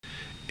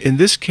In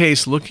this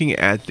case, looking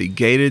at the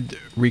gated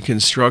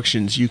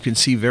reconstructions, you can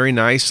see very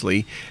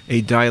nicely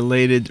a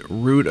dilated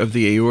root of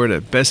the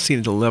aorta, best seen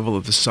at the level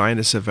of the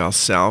sinus of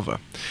Valsalva.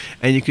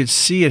 And you can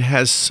see it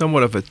has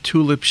somewhat of a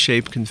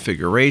tulip-shaped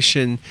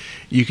configuration.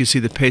 You can see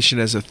the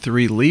patient has a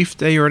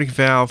 3-leafed aortic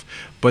valve,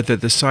 but that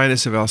the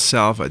sinus of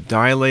Valsalva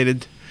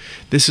dilated.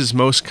 This is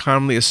most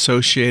commonly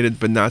associated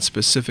but not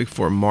specific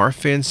for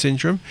Marfan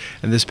syndrome,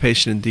 and this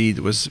patient indeed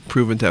was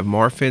proven to have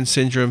Marfan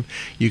syndrome.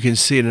 You can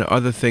see it in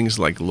other things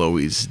like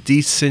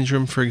Loeys-Dietz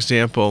syndrome, for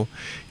example.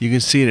 You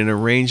can see it in a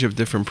range of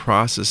different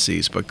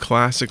processes, but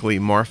classically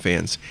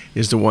Marfan's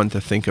is the one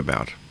to think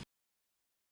about.